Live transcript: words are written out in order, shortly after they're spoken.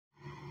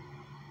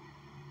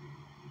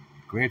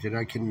Granted,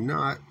 I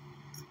cannot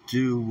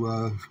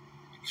do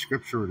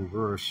scripture and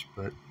verse,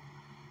 but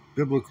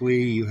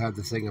biblically, you have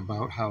the thing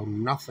about how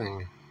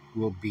nothing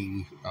will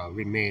be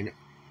remain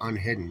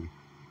unhidden.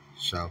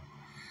 So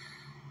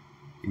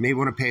you may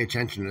want to pay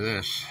attention to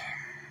this.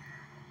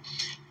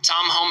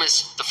 Tom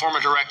Homas, the former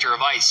director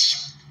of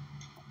ICE,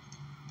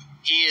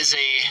 he is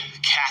a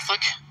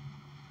Catholic.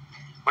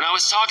 When I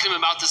was talking to him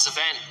about this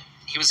event,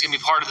 he was going to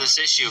be part of this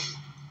issue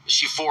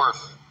 4,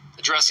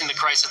 addressing the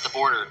Christ at the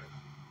border.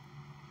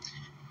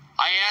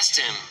 I asked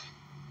him,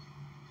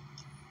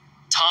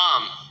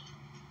 Tom,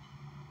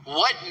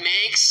 what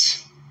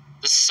makes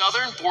the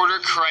southern border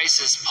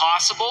crisis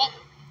possible?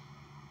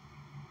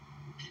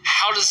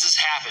 How does this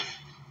happen?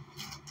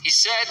 He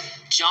said,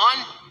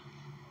 John,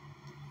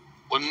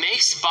 what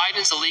makes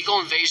Biden's illegal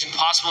invasion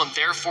possible and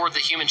therefore the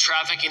human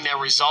trafficking that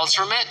results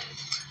from it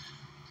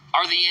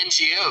are the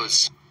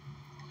NGOs.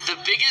 The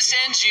biggest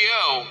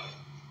NGO, and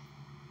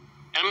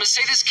I'm going to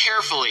say this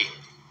carefully,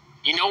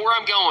 you know where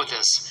I'm going with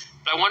this,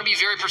 but I want to be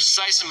very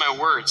precise in my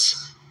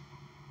words.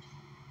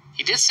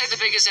 He did say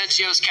the biggest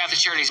NGO is Catholic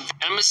Charities, and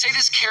I'm going to say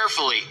this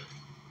carefully.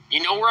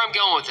 You know where I'm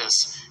going with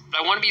this, but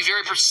I want to be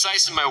very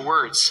precise in my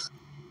words.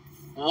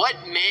 What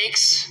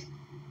makes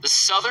the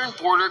southern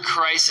border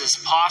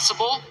crisis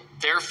possible,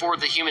 therefore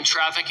the human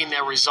trafficking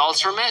that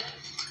results from it,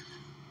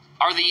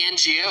 are the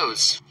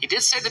NGOs. He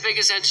did say the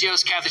biggest NGO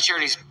is Catholic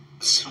Charities,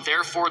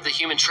 therefore the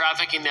human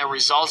trafficking that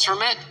results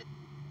from it.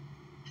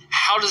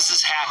 How does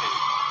this happen?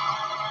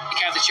 The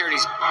Catholic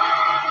Charities.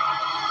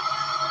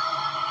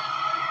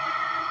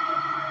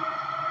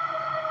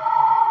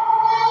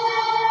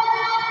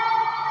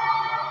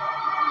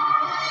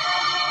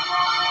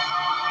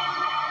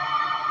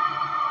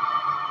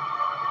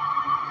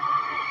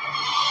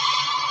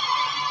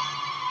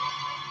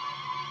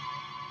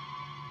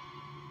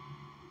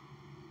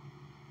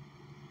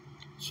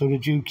 So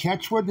did you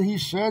catch what he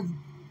said?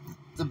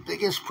 The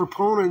biggest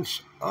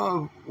proponents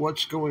of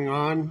what's going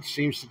on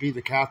seems to be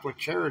the Catholic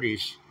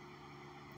Charities.